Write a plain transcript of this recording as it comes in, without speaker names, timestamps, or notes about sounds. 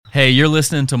Hey, you're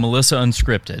listening to Melissa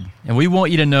Unscripted, and we want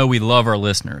you to know we love our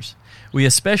listeners. We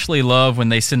especially love when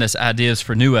they send us ideas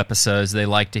for new episodes they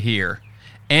like to hear,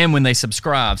 and when they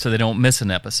subscribe so they don't miss an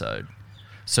episode.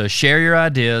 So share your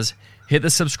ideas, hit the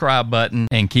subscribe button,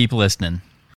 and keep listening.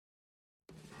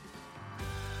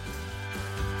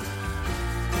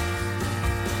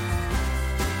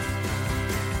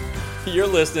 You're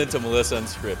listening to Melissa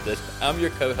Unscripted. I'm your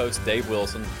co-host, Dave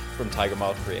Wilson from Tiger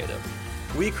Moth Creative.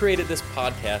 We created this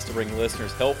podcast to bring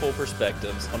listeners helpful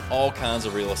perspectives on all kinds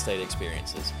of real estate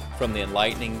experiences, from the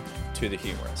enlightening to the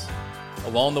humorous.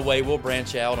 Along the way, we'll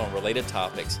branch out on related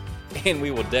topics, and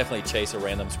we will definitely chase a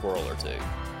random squirrel or two.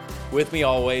 With me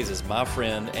always is my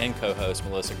friend and co-host,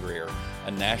 Melissa Greer,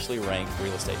 a nationally ranked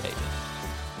real estate agent.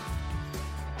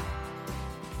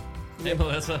 Hey,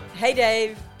 Melissa. Hey,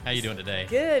 Dave. How you doing today?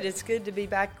 Good. It's good to be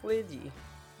back with you.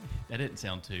 That didn't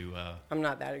sound too... I'm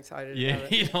not that excited Yeah,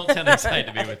 about it. you don't sound excited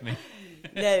to be with me.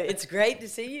 No, it's great to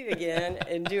see you again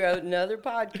and do another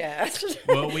podcast.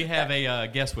 Well, we have a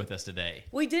guest with us today.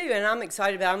 We do, and I'm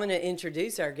excited about it. I'm going to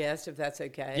introduce our guest, if that's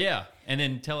okay. Yeah, and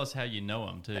then tell us how you know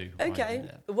him, too. Okay.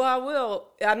 Well, I will.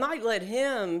 I might let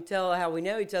him tell how we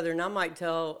know each other, and I might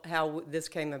tell how this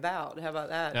came about. How about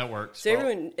that? That works.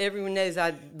 So everyone knows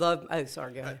I love... Oh,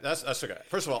 sorry, go ahead. That's okay.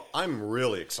 First of all, I'm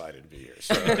really excited to be here.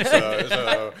 So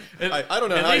I don't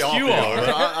know how y'all feel,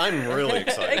 but I'm really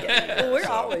excited to be here. Well, we're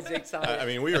always excited. I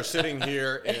mean, we are sitting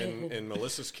here in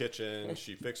Melissa's kitchen.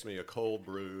 She fixed me a cold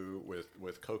brew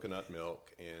with coconut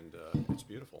milk, and it's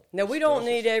beautiful. No, we don't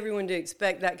need everyone to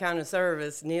expect that kind of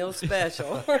service. Neil's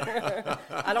special.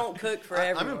 I don't cook for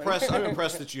everyone. I'm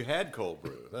impressed that you had cold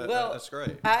brew. That's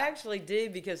great. I actually do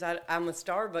because I'm a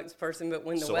Starbucks person, but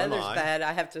when the weather's bad,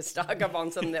 I have to stock up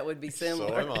on something that would be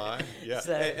similar. So am I. Yeah,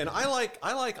 so. And I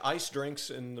like ice drinks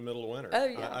in the middle of winter. Oh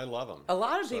yeah, I love them. A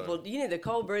lot of people, the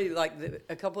cold brew. Like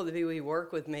a couple of the people who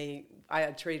work with me, I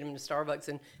treat them to Starbucks,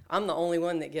 and I'm the only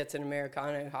one that gets an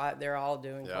Americano hot. They're all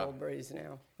doing cold brews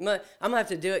now. I'm gonna have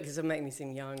to do it because it'll make me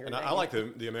seem younger. And I like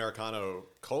the Americano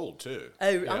cold too. Oh,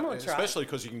 yeah, I'm gonna try. Especially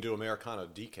because you can do Americano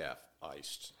decaf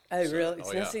iced. Oh, really?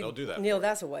 Oh, yeah, they'll do that. Neil,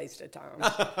 that's a waste of time.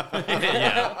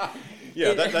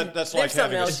 Yeah, that's like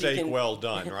having a steak well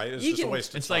done, right? It's just a waste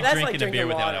of time. It's like drinking a beer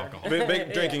without alcohol.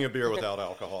 Drinking a beer without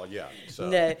alcohol, yeah. So.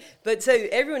 No, but so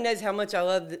everyone knows how much I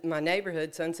love my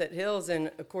neighborhood, Sunset Hills,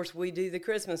 and of course we do the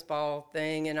Christmas ball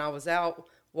thing, and I was out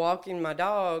walking my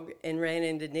dog and ran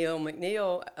into Neil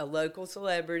McNeil, a local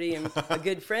celebrity and a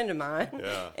good friend of mine.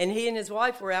 Yeah. And he and his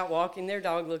wife were out walking their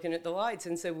dog looking at the lights.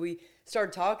 And so we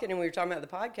started talking, and we were talking about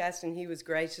the podcast, and he was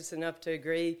gracious enough to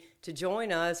agree to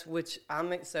join us, which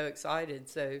I'm so excited.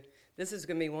 So this is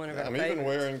going to be one of our favorites. I'm even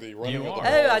wearing the Running with the Bulls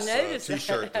I noticed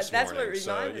T-shirt this That's morning. what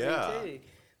reminded me, too.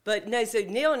 But no, so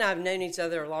Neil and I have known each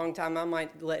other a long time. I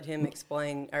might let him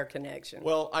explain our connection.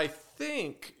 Well, I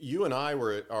think you and I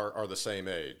are the same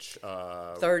age.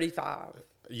 35.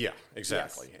 Yeah,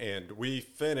 exactly. Yes. And we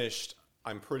finished,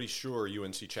 I'm pretty sure,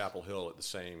 UNC Chapel Hill at the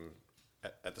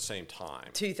same time.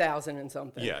 2000 and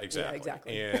something. Yeah, exactly.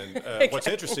 Yeah, exactly. And what's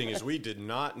interesting is we did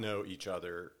not know each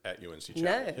other at UNC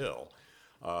Chapel Hill.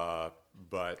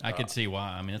 But I could see why.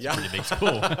 I mean, it's a pretty big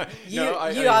school.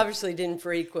 You obviously didn't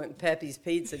frequent Pepe's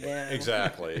Pizza down.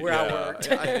 Exactly. Where I worked.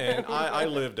 And I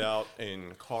lived out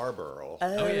in Carborough at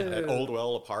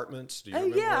Oldwell Apartments. Do you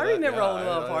remember I that? remember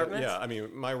Oldwell Apartments. Yeah, I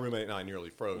mean, my roommate and I nearly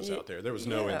froze out there. There was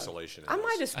no insulation. I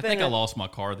might have spent. I think I lost my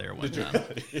car there one time.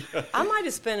 I might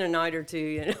have spent a night or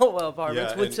two in Oldwell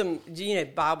Apartments with some,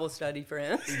 Bible study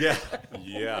friends.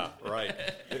 Yeah, right.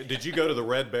 Did you go to the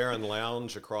Red Baron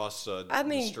Lounge across the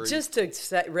street? Just to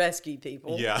rescue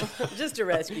people. Yeah. Just to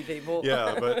rescue people.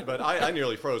 Yeah, but I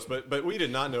nearly froze. But we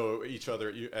did not know each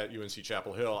other at UNC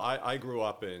Chapel Hill. I grew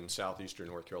up in southeastern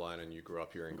North Carolina, and you grew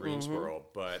up here in Greensboro.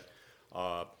 But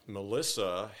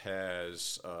Melissa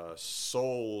has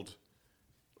sold,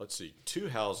 2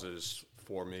 houses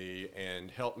for me and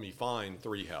helped me find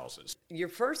 3 houses. Your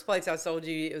first place I sold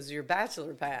you, it was your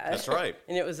bachelor pad. That's right.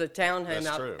 And it was a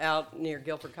townhome out near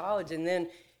Guilford College. And then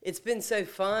it's been so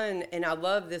fun, and I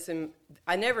love this. And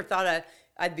I never thought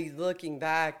I'd be looking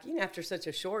back, after such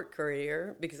a short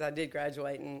career, because I did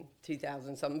graduate in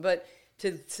 2000-something. But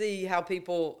to see how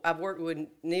I've worked with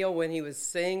Neil when he was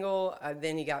single,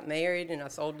 then he got married, and I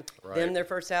sold them their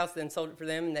first house, then sold it for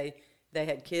them, and they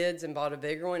had kids and bought a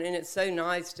bigger one. And it's so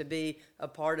nice to be a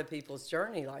part of people's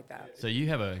journey like that. So you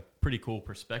have a pretty cool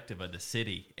perspective of the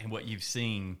city and what you've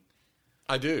seen.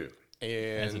 I do.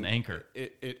 And as an anchor.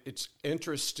 It's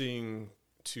interesting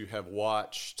to have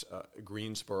watched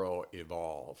Greensboro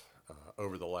evolve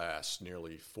over the last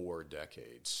nearly 4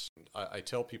 decades. I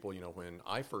tell people, when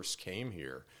I first came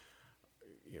here,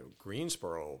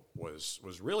 Greensboro was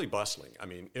really bustling. I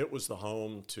mean, it was the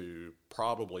home to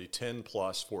probably 10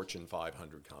 plus Fortune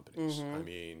 500 companies. Mm-hmm. I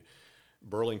mean,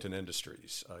 Burlington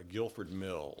Industries, Guilford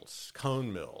Mills,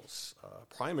 Cone Mills,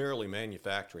 primarily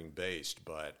manufacturing based,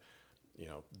 but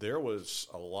there was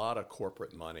a lot of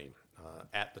corporate money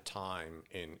at the time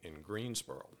in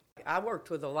Greensboro. I worked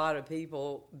with a lot of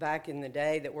people back in the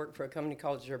day that worked for a company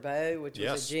called Gerbeau, which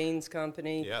was a jeans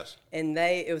company. Yes. And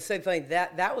it was so funny.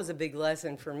 That was a big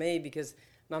lesson for me because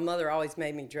my mother always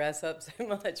made me dress up so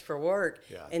much for work,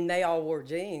 and they all wore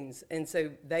jeans. And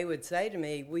so they would say to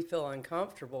me, we feel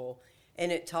uncomfortable.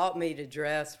 And it taught me to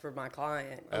dress for my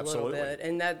client a little bit.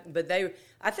 And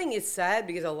I think it's sad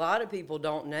because a lot of people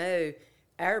don't know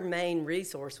our main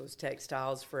resource was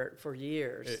textiles for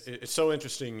years. It's so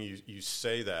interesting you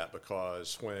say that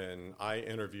because when I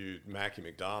interviewed Mackie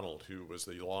McDonald, who was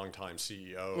the longtime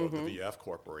CEO of the VF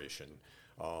Corporation,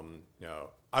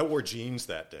 I wore jeans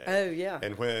that day. Oh, yeah.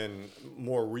 And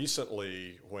more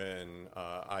recently, when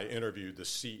I interviewed the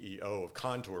CEO of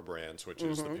Contour Brands, which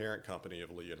is the parent company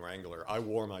of Lee and Wrangler, I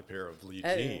wore my pair of Lee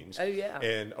jeans. Oh, yeah.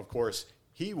 And of course,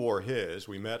 he wore his.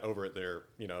 We met over at their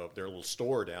little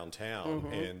store downtown,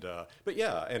 and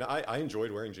I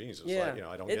enjoyed wearing jeans. It's like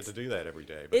I don't get to do that every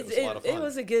day, but it was a lot of fun. It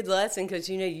was a good lesson because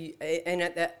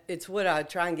it's what I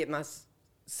try and get my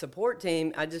support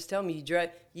team. I just tell them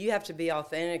you have to be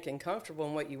authentic and comfortable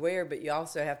in what you wear, but you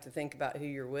also have to think about who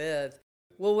you're with.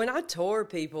 Well, when I tour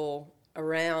people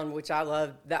around, which I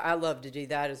love to do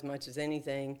that as much as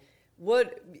anything.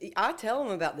 I tell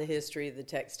them about the history of the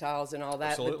textiles and all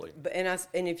that. Absolutely.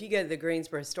 And if you go to the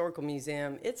Greensboro Historical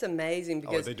Museum, it's amazing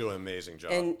because they do an amazing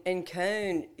job. And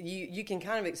Cone, you can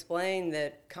kind of explain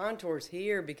that Contour's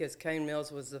here because Cone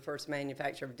Mills was the first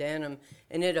manufacturer of denim,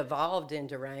 and it evolved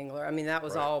into Wrangler. I mean, that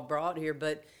was all brought here.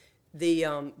 But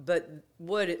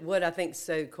what I think is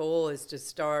so cool is to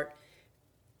start.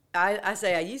 I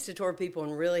say I used to tour people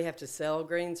and really have to sell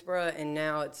Greensboro, and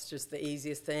now it's just the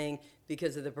easiest thing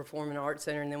because of the Performing Arts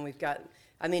Center. And then we've got,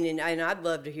 and I'd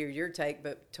love to hear your take,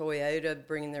 but Toyota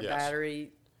bringing their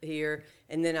battery here.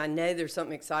 And then I know there's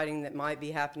something exciting that might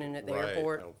be happening at the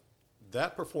airport.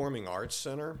 That Performing Arts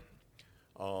Center,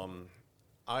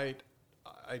 I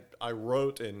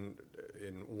wrote in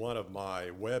one of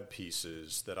my web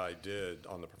pieces that I did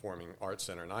on the Performing Arts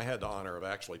Center, and I had the honor of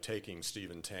actually taking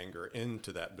Stephen Tanger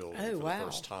into that building for the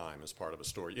first time as part of a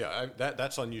story. Yeah,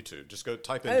 that's on YouTube. Just go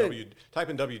type in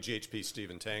WGHP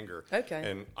Stephen Tanger. Okay.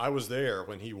 And I was there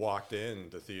when he walked in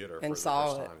the theater for the first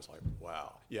time. It's like,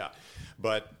 wow. Yeah.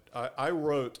 But I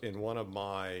wrote in one of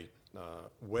my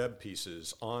web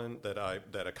pieces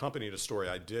that accompanied a story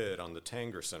I did on the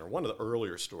Tanger Center, one of the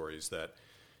earlier stories, that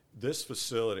this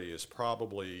facility is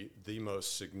probably the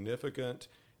most significant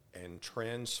and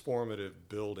transformative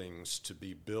buildings to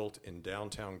be built in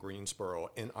downtown Greensboro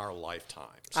in our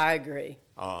lifetimes. I agree.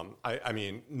 I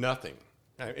mean, nothing.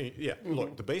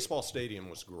 Look, the baseball stadium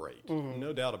was great,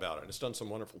 no doubt about it. It's done some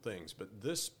wonderful things, but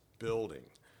this building,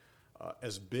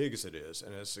 as big as it is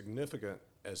and as significant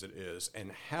as it is,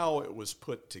 and how it was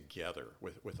put together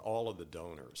with all of the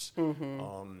donors,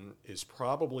 is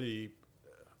probably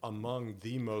among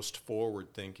the most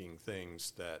forward-thinking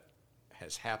things that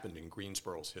has happened in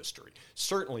Greensboro's history,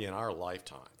 certainly in our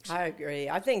lifetimes. I agree.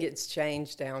 I think it's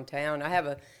changed downtown. I have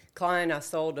a client I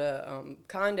sold a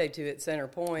condo to at Center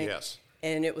Point. Yes.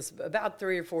 And it was about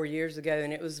 3 or 4 years ago,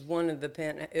 and it was one of the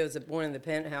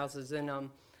penthouses. And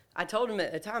I told him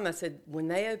at the time, I said, when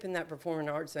they open that Performing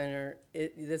Arts Center,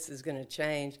 this is going to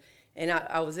change. And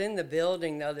I was in the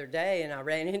building the other day, and I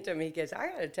ran into him. He goes, I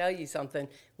got to tell you something.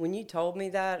 When you told me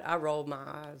that, I rolled my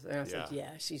eyes. And I said,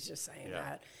 yeah, she's just saying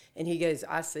that. And he goes,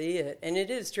 I see it. And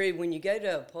it is true. When you go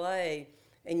to a play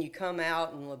and you come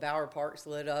out and LeBauer Park's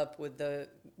lit up with the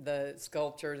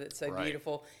sculpture that's so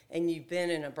beautiful, and you've been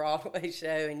in a Broadway show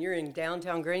and you're in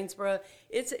downtown Greensboro,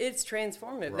 it's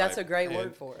transformative. Right. That's a great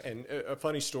word for it. And a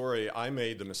funny story, I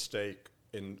made the mistake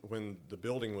when the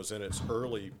building was in its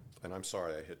early, and I'm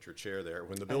sorry I hit your chair there,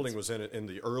 when the building was in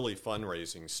the early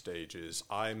fundraising stages,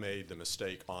 I made the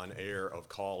mistake on air of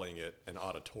calling it an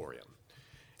auditorium.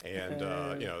 And,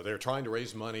 they're trying to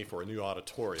raise money for a new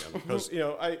auditorium because,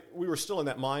 we were still in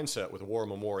that mindset with the War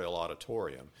Memorial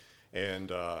Auditorium.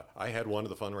 And I had one of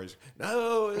the fundraisers,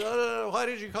 no, why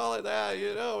did you call it that?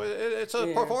 It's a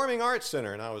performing arts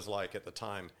center. And I was like, at the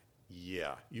time,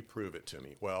 yeah, you prove it to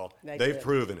me. Well, they've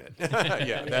proven it.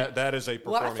 That is a performing arts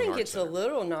center. Well, I think it's a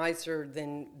little nicer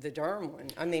than the Durham one.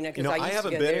 I mean, because I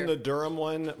haven't been in the Durham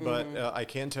one, but I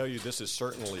can tell you this is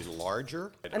certainly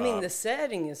larger. I mean, the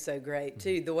setting is so great,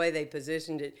 too, the way they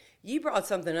positioned it. You brought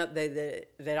something up there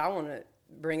that I want to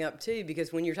bring up too,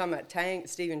 because when you're talking about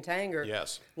Stephen Tanger,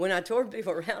 yes, when I toured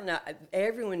people around,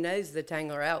 everyone knows the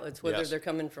Tangler outlets, whether yes. they're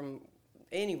coming from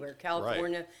anywhere,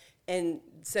 California. Right. And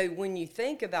so when you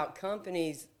think about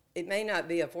companies, it may not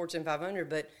be a Fortune 500,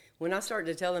 but when I start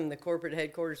to tell them the corporate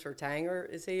headquarters for Tanger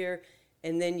is here,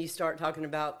 and then you start talking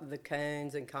about the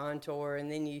Cones and Contour, and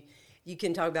then you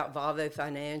can talk about Volvo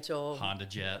Financial, Honda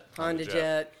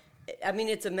Jet. I mean,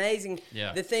 it's amazing.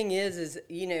 Yeah. The thing is,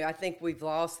 I think we've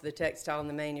lost the textile and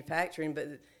the manufacturing, but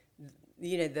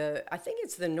I think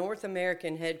it's the North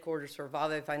American headquarters for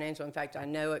Volvo Financial. In fact, I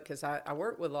know it because I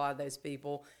work with a lot of those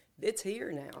people. It's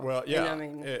here now. Well, yeah. And I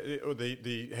mean,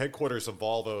 the headquarters of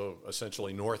Volvo,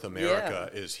 essentially North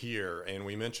America, is here, and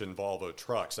we mentioned Volvo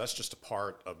Trucks. That's just a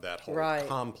part of that whole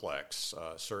complex,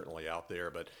 certainly out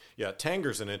there. But yeah,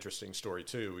 Tanger's an interesting story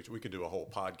too. We could do a whole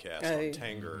podcast on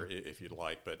Tanger if you'd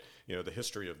like. But the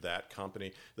history of that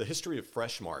company, the history of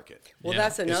Fresh Market. Well,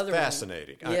 that's another is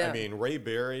fascinating. Yeah. I mean, Ray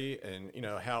Berry, and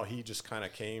how he just kind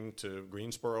of came to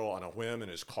Greensboro on a whim, and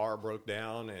his car broke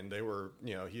down, and they were,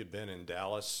 he had been in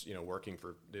Dallas, working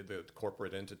for the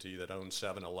corporate entity that owns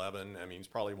 7-Eleven. I mean, he's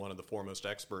probably one of the foremost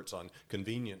experts on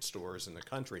convenience stores in the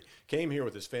country. Came here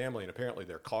with his family, and apparently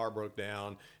their car broke down,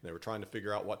 and they were trying to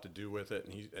figure out what to do with it.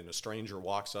 And a stranger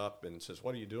walks up and says,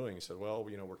 "What are you doing?" He said, "Well,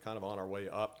 we're kind of on our way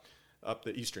up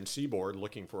the Eastern Seaboard,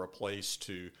 looking for a place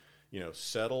to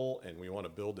settle, and we want to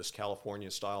build this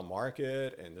California-style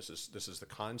market, and this is the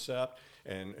concept."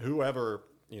 And whoever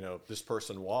this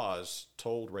person was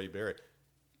told Ray Berry,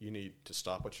 "You need to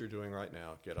stop what you're doing right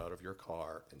now, get out of your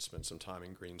car, and spend some time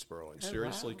in Greensboro, and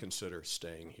seriously consider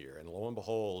staying here." And lo and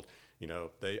behold,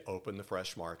 they opened the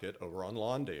Fresh Market over on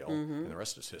Lawndale, and the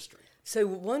rest is history. So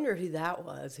wonder who that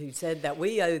was who said that.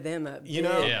 We owe them a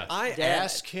I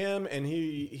asked him, and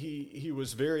he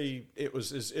was very. It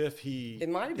was as if he. It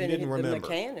might have been didn't remember. The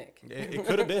mechanic. It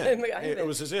could have been. It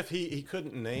was as if he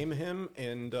couldn't name him,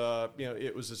 and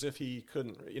it was as if he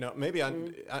couldn't. Maybe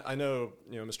I know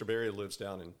Mr. Berry lives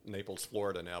down in Naples,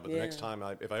 Florida now, but the next time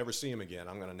if I ever see him again,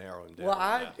 I'm going to narrow him down.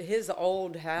 Well, his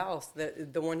old house,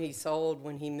 the one he sold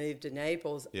when he moved to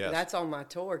Naples, that's on my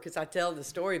tour because I tell the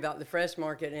story about the Fresh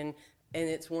Market, and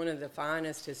it's one of the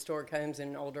finest historic homes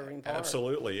in Old Irving Park.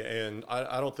 Absolutely, and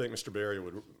I don't think Mr. Berry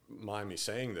would mind me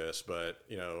saying this, but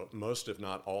most, if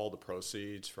not all, the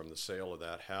proceeds from the sale of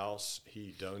that house,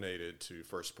 he donated to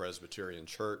First Presbyterian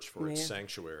Church for its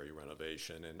sanctuary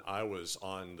renovation. And I was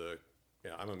on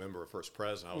I'm a member of First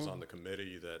Pres, and I was on the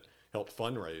committee that helped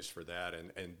fundraise for that,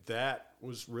 and that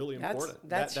was really important.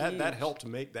 That helped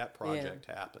make that project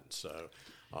happen. So.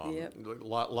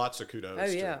 Lots of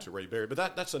kudos to Ray Berry, but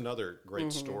that's another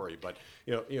great story. But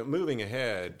moving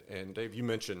ahead, and Dave, you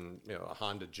mentioned a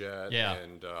Honda Jet,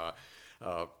 and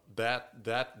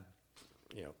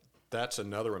that's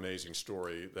another amazing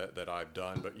story that I've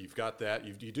done. But you've got that.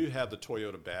 You do have the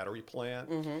Toyota battery plant,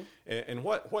 and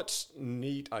what's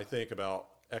neat, I think, about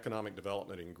economic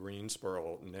development in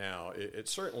Greensboro now, it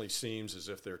certainly seems as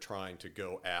if they're trying to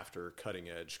go after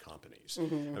cutting-edge companies.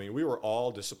 I mean, we were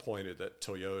all disappointed that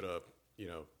Toyota,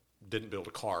 didn't build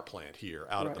a car plant here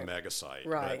out at the mega site.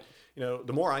 Right. But,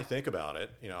 the more I think about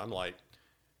it, I'm like,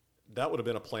 that would have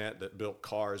been a plant that built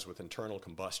cars with internal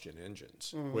combustion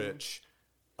engines, which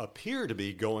appear to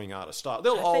be going out of style.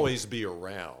 They'll always be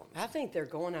around. I think they're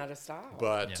going out of style.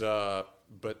 But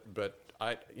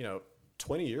I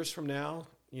 20 years from now,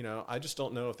 I just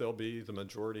don't know if there'll be the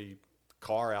majority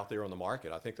car out there on the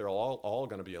market. I think they're all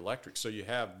going to be electric. So you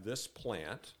have this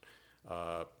plant,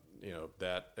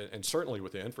 that, and certainly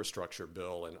with the infrastructure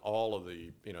bill and all of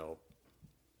the,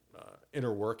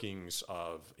 inner workings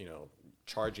of,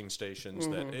 charging stations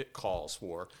that it calls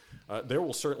for, there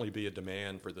will certainly be a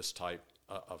demand for this type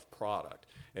of product.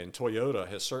 And Toyota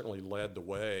has certainly led the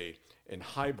way in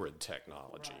hybrid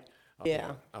technology.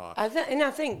 Yeah. And I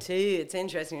think, too, it's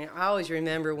interesting. I always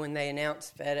remember when they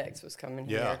announced FedEx was coming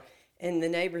here. And the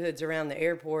neighborhoods around the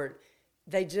airport,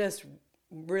 they just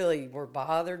really were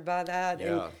bothered by that.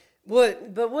 Yeah.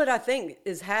 And what I think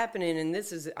is happening, and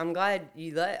this is, I'm glad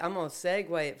I'm going to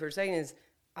segue it for a second, is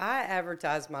I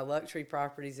advertise my luxury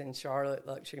properties in Charlotte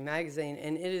Luxury Magazine,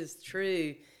 and it is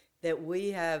true that we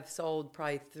have sold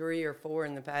probably 3 or 4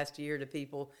 in the past year to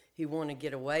people who want to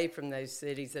get away from those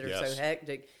cities that are so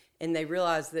hectic. And they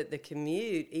realize that the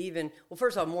commute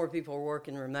first of all, more people are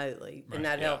working remotely, and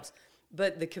that helps.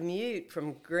 But the commute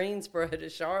from Greensboro to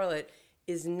Charlotte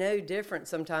is no different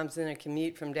sometimes than a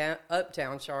commute from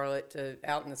uptown Charlotte to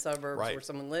out in the suburbs where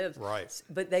someone lives. Right.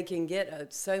 But they can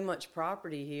get so much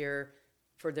property here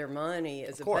for their money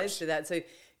as opposed to that. So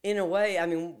in a way, I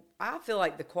mean, I feel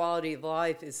like the quality of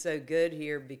life is so good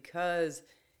here because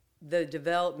the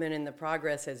development and the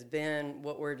progress has been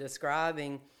what we're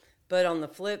describing. But on the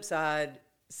flip side,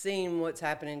 seeing what's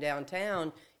happening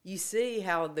downtown, you see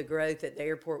how the growth at the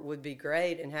airport would be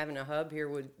great, and having a hub here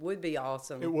would be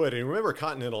awesome. It would. And remember,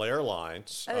 Continental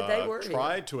Airlines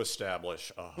tried to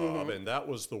establish a hub, and that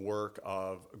was the work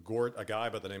of a guy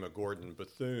by the name of Gordon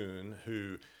Bethune,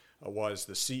 who was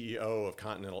the CEO of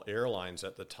Continental Airlines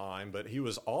at the time, but he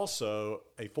was also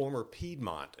a former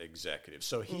Piedmont executive.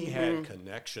 So he had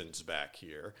connections back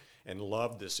here and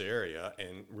loved this area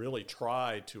and really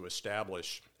tried to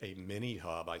establish a mini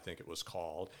hub, I think it was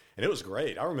called. And it was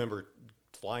great. I remember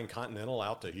flying Continental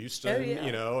out to Houston,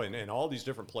 and all these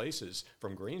different places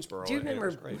from Greensboro. Do you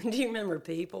remember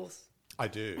Peoples? I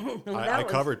do. I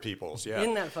covered Peoples. Yeah,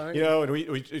 isn't that fun? And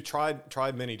we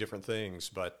tried many different things,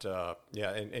 but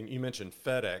and you mentioned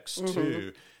FedEx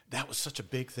too. That was such a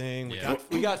big thing.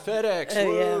 We got FedEx.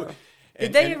 Yeah.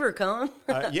 Did they ever come?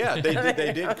 Yeah,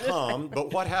 they did come.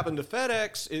 But what happened to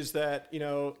FedEx is that,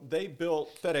 they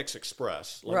built FedEx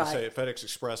Express. Let me say it, FedEx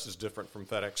Express is different from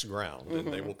FedEx Ground,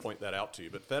 and they will point that out to you.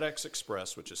 But FedEx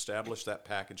Express, which established that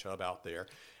package hub out there,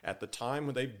 at the time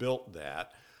when they built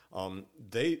that,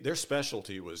 their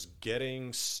specialty was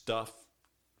getting stuff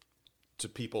to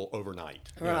people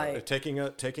overnight. Right. Taking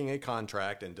a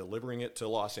contract and delivering it to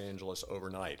Los Angeles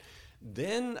overnight.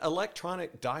 Then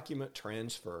electronic document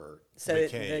transfer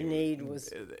became... the need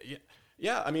was...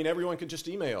 Yeah, I mean, everyone could just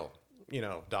email,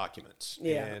 documents.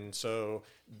 Yeah. And so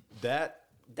that...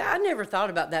 I never thought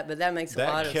about that, but that makes a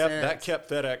lot of sense. That kept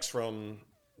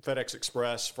FedEx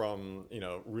Express from,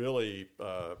 really,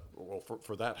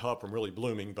 for that hub from really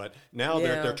blooming. But now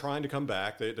they're trying to come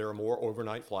back. There are more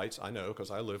overnight flights, I know, because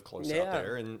I live close out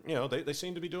there. And, they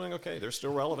seem to be doing okay. They're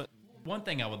still relevant. One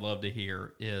thing I would love to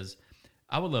hear is...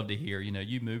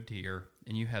 you moved here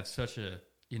and you have such a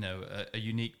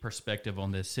unique perspective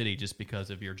on this city just because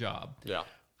of your job. Yeah.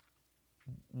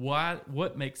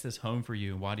 What makes this home for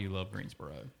you, and why do you love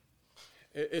Greensboro?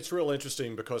 It's real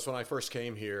interesting because when I first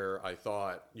came here, I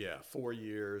thought, 4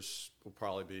 years will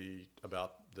probably be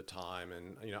about the time.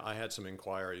 And, I had some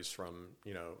inquiries from,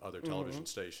 other television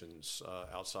stations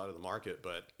outside of the market.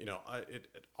 But, it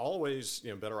always,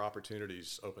 better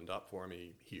opportunities opened up for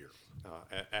me here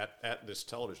at this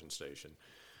television station.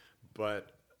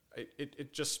 But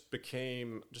it just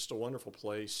became just a wonderful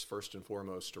place, first and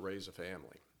foremost, to raise a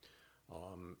family.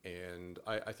 And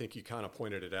I think you kind of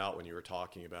pointed it out when you were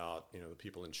talking about, the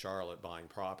people in Charlotte buying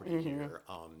property here.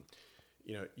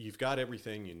 You've got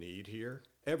everything you need here,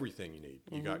 everything you need.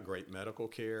 You've got great medical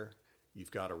care.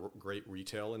 You've got a great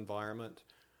retail environment.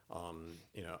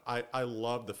 I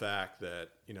love the fact that,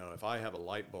 if I have a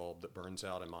light bulb that burns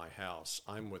out in my house,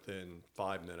 I'm within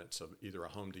 5 minutes of either a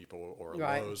Home Depot or a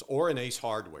Lowe's or an Ace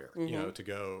Hardware, to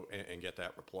go and get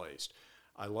that replaced.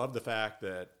 I love the fact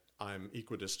that I'm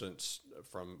equidistant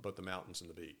from both the mountains and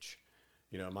the beach.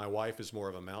 My wife is more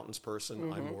of a mountains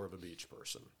person. I'm more of a beach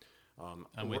person.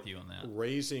 I'm with you on that.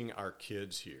 Raising our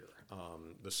kids here,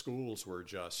 the schools were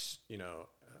just,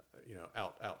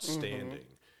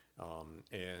 outstanding.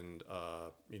 And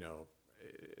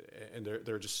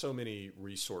there are just so many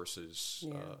resources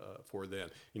for them.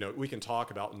 We can talk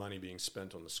about money being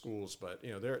spent on the schools, but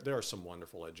there are some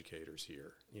wonderful educators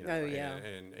here.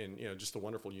 And just a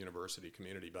wonderful university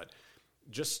community. But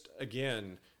just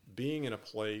again, being in a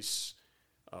place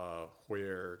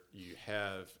where you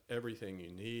have everything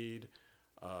you need,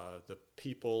 the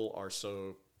people are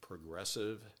so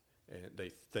progressive, and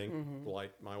they think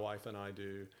like my wife and I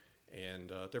do.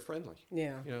 And they're friendly.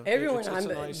 Yeah. Everyone,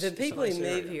 the people who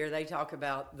move here, they talk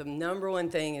about the number one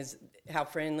thing is how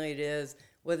friendly it is,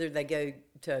 whether they go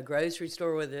to a grocery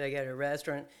store, whether they go to a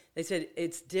restaurant. They said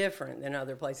it's different than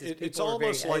other places. It's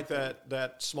almost like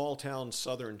that small town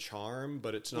Southern charm,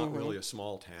 but it's not really a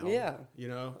small town. Yeah.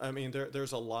 I mean,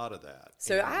 there's a lot of that.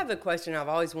 So I have a question I've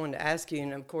always wanted to ask you,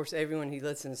 and of course, everyone who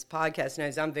listens to this podcast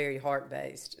knows I'm very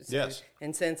heart-based. Yes.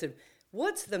 And sensitive.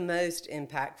 What's the most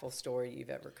impactful story you've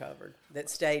ever covered that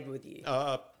stayed with you?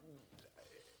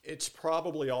 It's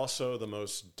probably also the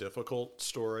most difficult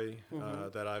story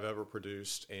that I've ever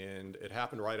produced, and it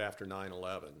happened right after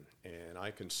 9/11. And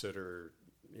I consider,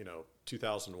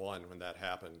 2001, when that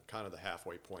happened, kind of the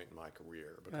halfway point in my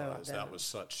career, because that was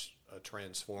such a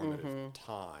transformative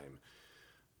time.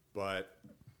 But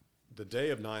the day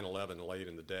of 9/11, late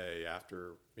in the day,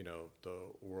 after the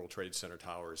World Trade Center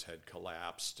towers had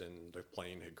collapsed and the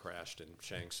plane had crashed in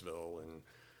Shanksville, and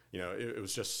it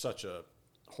was just such a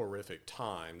horrific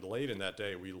time. Late in that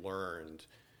day, we learned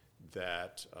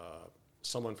that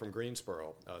someone from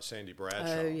Greensboro, Sandy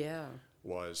Bradshaw,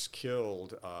 was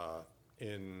killed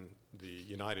in the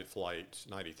United Flight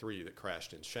 93 that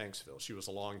crashed in Shanksville. She was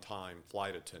a long-time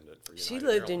flight attendant for United She lived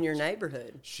Airlines. in your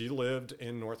neighborhood. She lived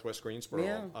in Northwest Greensboro,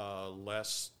 Yeah.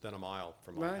 less than a mile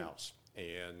from my Right. house.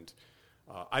 And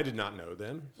I did not know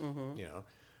them,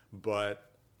 but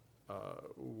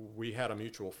we had a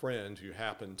mutual friend who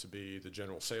happened to be the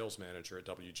general sales manager at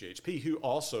WGHP who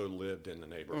also lived in the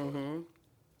neighborhood.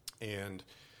 And,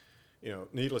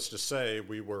 needless to say,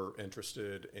 we were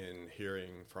interested in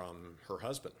hearing from her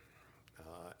husband.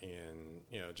 And,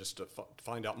 just to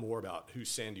find out more about who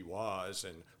Sandy was,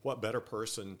 and what better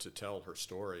person to tell her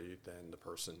story than the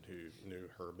person who knew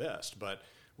her best. But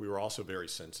we were also very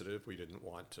sensitive. We didn't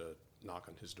want to knock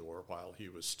on his door while he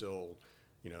was still,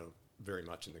 very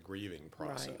much in the grieving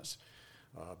process.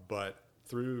 Right. But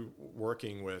through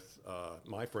working with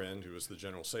my friend, who was the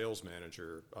general sales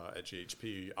manager at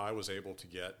GHP, I was able to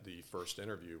get the first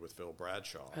interview with Phil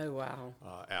Bradshaw. Oh, wow.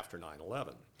 After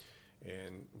 9/11.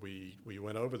 And we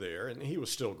went over there, and he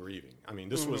was still grieving. I mean,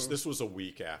 this was a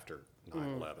week after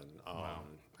 9/11. Wow.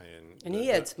 And he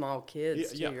had small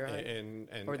kids too, right? And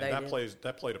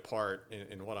that played a part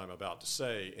in what I'm about to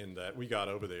say, in that we got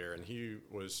over there, and he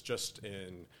was just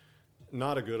in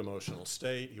not a good emotional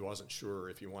state. He wasn't sure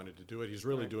if he wanted to do it. He's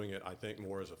really doing it, I think,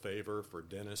 more as a favor for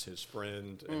Dennis, his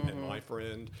friend, and my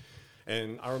friend.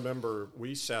 And I remember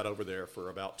we sat over there for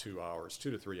about 2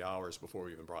 to 3 hours before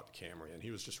we even brought the camera in.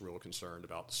 He was just real concerned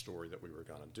about the story that we were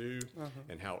going to do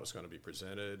and how it was going to be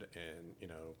presented.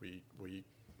 And, we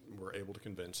were able to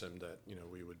convince him that,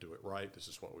 we would do it right. This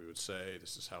is what we would say.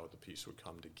 This is how the piece would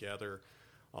come together.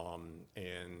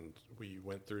 And we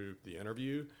went through the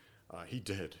interview. He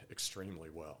did extremely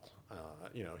well.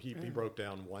 He broke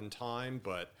down one time,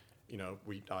 but,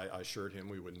 I assured him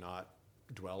we would not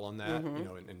dwell on that,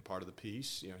 in part of the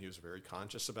piece. He was very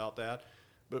conscious about that,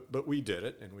 but we did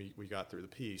it, and we got through the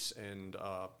piece, and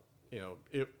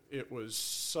it was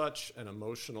such an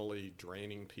emotionally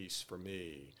draining piece for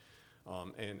me,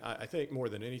 and I think more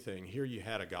than anything, here you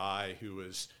had a guy who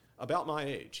was about my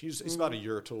age. He's about a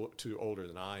year or two older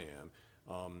than I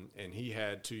am, and he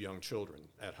had 2 young children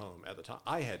at home at the time.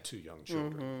 I had 2 young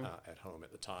children at home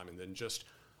at the time, and then just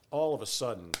all of a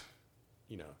sudden,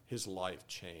 his life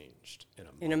changed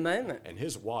in a moment. And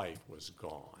his wife was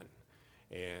gone.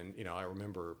 And, I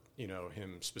remember,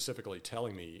 him specifically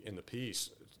telling me in the piece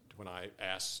when I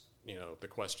asked, the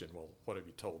question, well, what have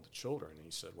you told the children? And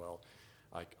he said, well,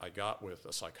 I got with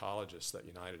a psychologist that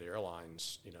United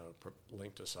Airlines,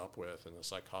 linked us up with, and the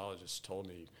psychologist told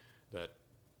me that,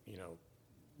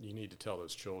 you need to tell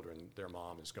those children their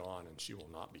mom is gone and she will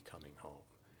not be coming home.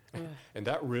 And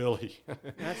that really,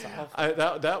 that's awful.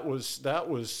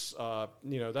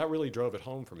 that really drove it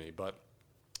home for me. But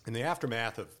in the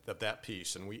aftermath of that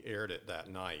piece, and we aired it that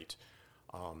night,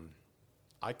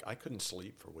 I couldn't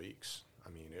sleep for weeks. I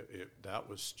mean, that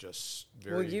was just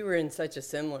very. Well, you were in such a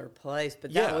similar place,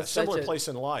 but that was a similar place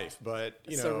in life. But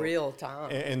surreal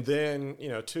time. And then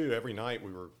too, every night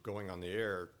we were going on the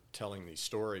air telling these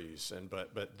stories,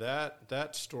 but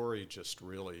that story just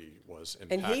really was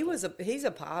impactful. And he's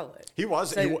a pilot. He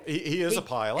was. So he is a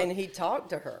pilot. And he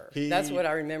talked to her. That's what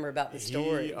I remember about the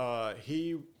story.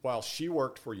 While she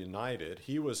worked for United,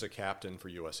 he was a captain for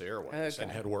U.S. Airways and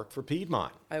had worked for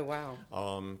Piedmont. Oh, wow.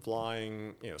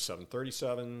 Flying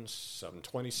 737s,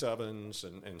 727s,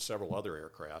 and several other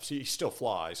aircrafts. He still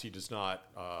flies. He does not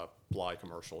fly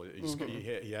commercial.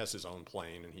 He has his own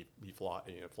plane, and he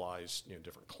flies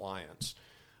different clients.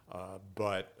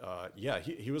 But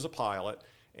he was a pilot,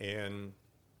 and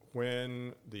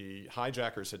when the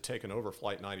hijackers had taken over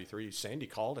Flight 93, Sandy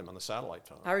called him on the satellite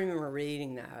phone. I remember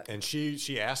reading that. And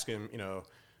she asked him,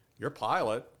 you're a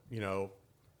pilot,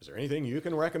 is there anything you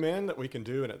can recommend that we can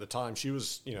do? And at the time, she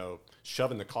was,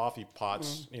 shoving the coffee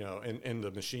pots, in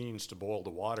the machines to boil the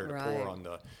water to pour on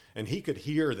and he could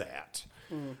hear that.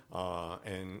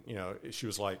 And, she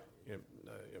was like,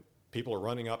 people are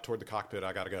running up toward the cockpit.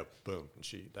 I got to go. Boom.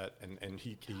 And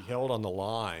he held on the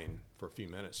line for a few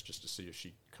minutes just to see if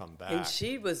she'd come back. And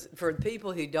she was, for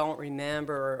people who don't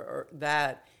remember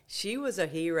that, she was a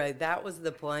hero. That was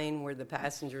the plane where the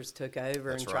passengers took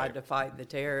over tried to fight the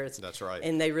terrorists. That's right.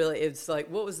 And it's like,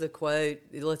 what was the quote?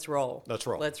 Let's roll. Let's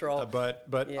roll. Let's roll. But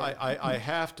yeah. I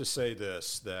have to say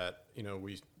this, that,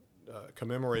 we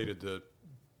commemorated the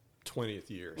 20th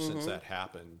year since that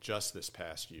happened just this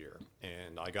past year,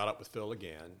 and I got up with Phil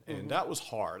again, and that was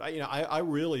hard. I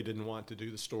really didn't want to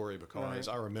do the story because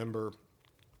I remember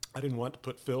I didn't want to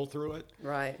put Phil through it,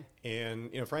 right? And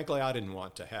frankly, I didn't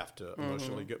want to have to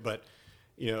emotionally go. But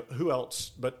who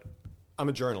else? But I'm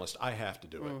a journalist. I have to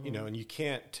do it, and you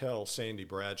can't tell Sandy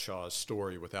Bradshaw's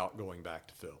story without going back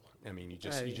to Phil. I mean, you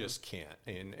just can't.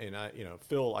 And I,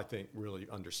 Phil, I think, really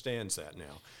understands that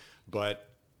now. But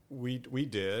we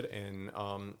did, and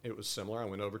it was similar. I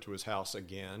went over to his house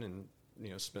again and,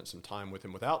 spent some time with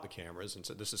him without the cameras and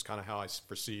said, this is kind of how I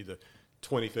foresee the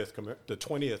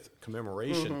 20th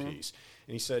commemoration piece.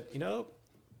 And he said,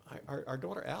 our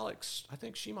daughter Alex, I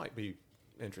think she might be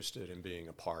interested in being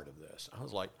a part of this. I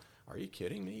was like, are you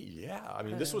kidding me? Yeah. I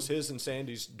mean, this was his and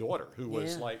Sandy's daughter, who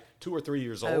was like 2 or 3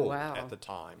 years old at the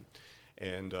time.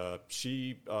 And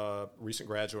she, recent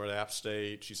graduate at App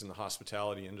State, she's in the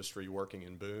hospitality industry working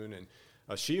in Boone. And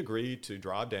she agreed to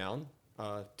drive down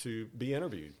to be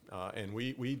interviewed. And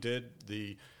we did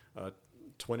the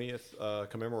 20th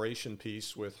commemoration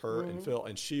piece with her and Phil,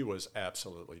 and she was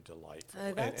absolutely delightful,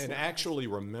 and actually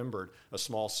remembered a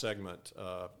small segment.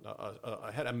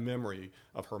 Had a memory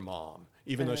of her mom,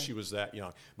 even though she was that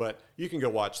young. But you can go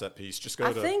watch that piece. Just go.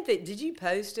 I think that did you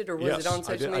post it or was it on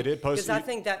social media? I did post it. Because I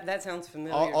think that sounds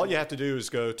familiar. All you have to do is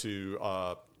go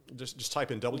to. Just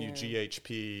type in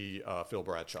WGHP Phil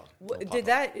Bradshaw. Did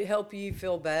that help you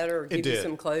feel better or give you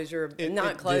some closure?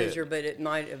 Not closure, but it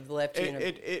might have left you in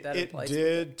a better place. It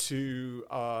did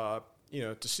to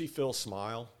see Phil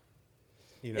smile.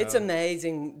 It's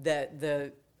amazing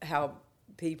that how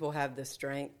people have the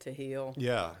strength to heal.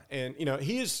 Yeah, and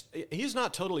he's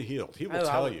not totally healed. He will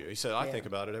tell you. He said, "I think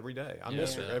about it every day. I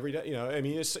miss her every day." I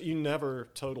mean, you never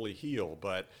totally heal,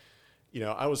 but.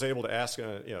 I was able to ask,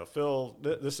 Phil,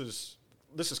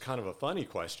 this is kind of a funny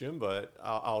question, but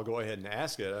I'll go ahead and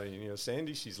ask it. I mean,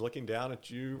 Sandy, she's looking down at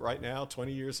you right now,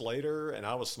 20 years later, and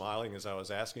I was smiling as I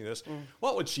was asking this.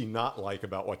 What would she not like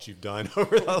about what you've done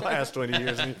over the last 20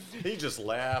 years? And he just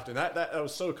laughed, and that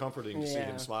was so comforting to see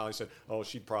him smile. He said, oh,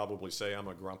 she'd probably say I'm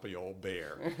a grumpy old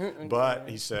bear. But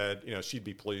he said, she'd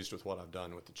be pleased with what I've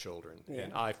done with the children. Yeah.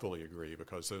 And I fully agree,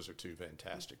 because those are 2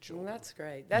 fantastic children. Well, that's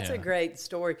great. That's a great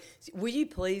story. Will you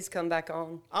please come back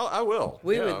on? I will.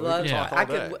 We would love to.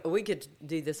 We could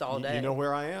do this all day. You know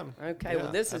where I am. Okay,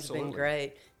 well, this has been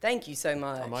great. Thank you so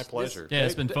much. My pleasure.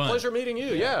 It's been fun. Pleasure meeting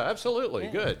you. Yeah, absolutely.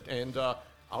 Yeah. Good. And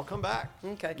I'll come back.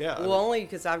 Okay. Yeah. Well, only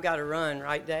because I've got to run,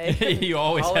 right, Dave? You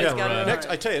always have to run.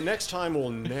 I tell you, next time we'll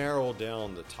narrow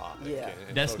down the topic. Yeah.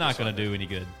 And that's not going to do any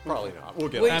good. Probably not. We'll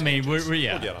get on. I mean, we'll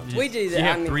get on. We do that. You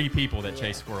have 3 people that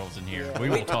chase squirrels in here. We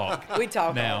will talk. We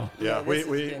talk now. Yeah,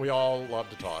 we all love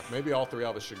to talk. Maybe all 3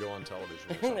 of us should go on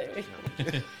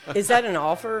television. Is that an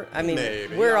offer? I mean,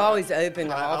 maybe. We're always open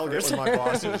to I'll offers. get with my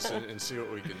bosses and see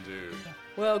what we can do.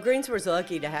 Well, Greensboro's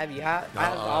lucky to have you. I've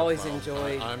always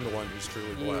enjoyed. I'm the one who's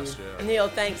truly blessed. Yeah. Neil,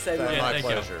 thanks so much. My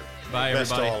pleasure. You. Bye,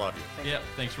 Best everybody. to all of you. Yep,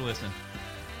 thanks for listening.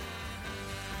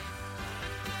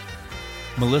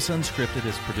 Melissa Unscripted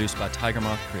is produced by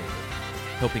Tigermoth Creative,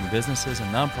 helping businesses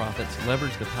and nonprofits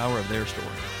leverage the power of their story.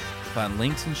 Find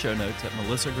links and show notes at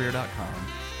melissagreer.com,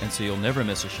 and so you'll never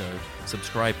miss a show,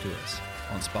 subscribe to us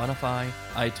on Spotify,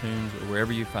 iTunes, or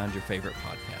wherever you find your favorite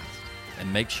podcasts.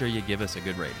 And make sure you give us a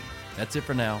good rating. That's it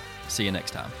for now. See you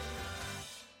next time.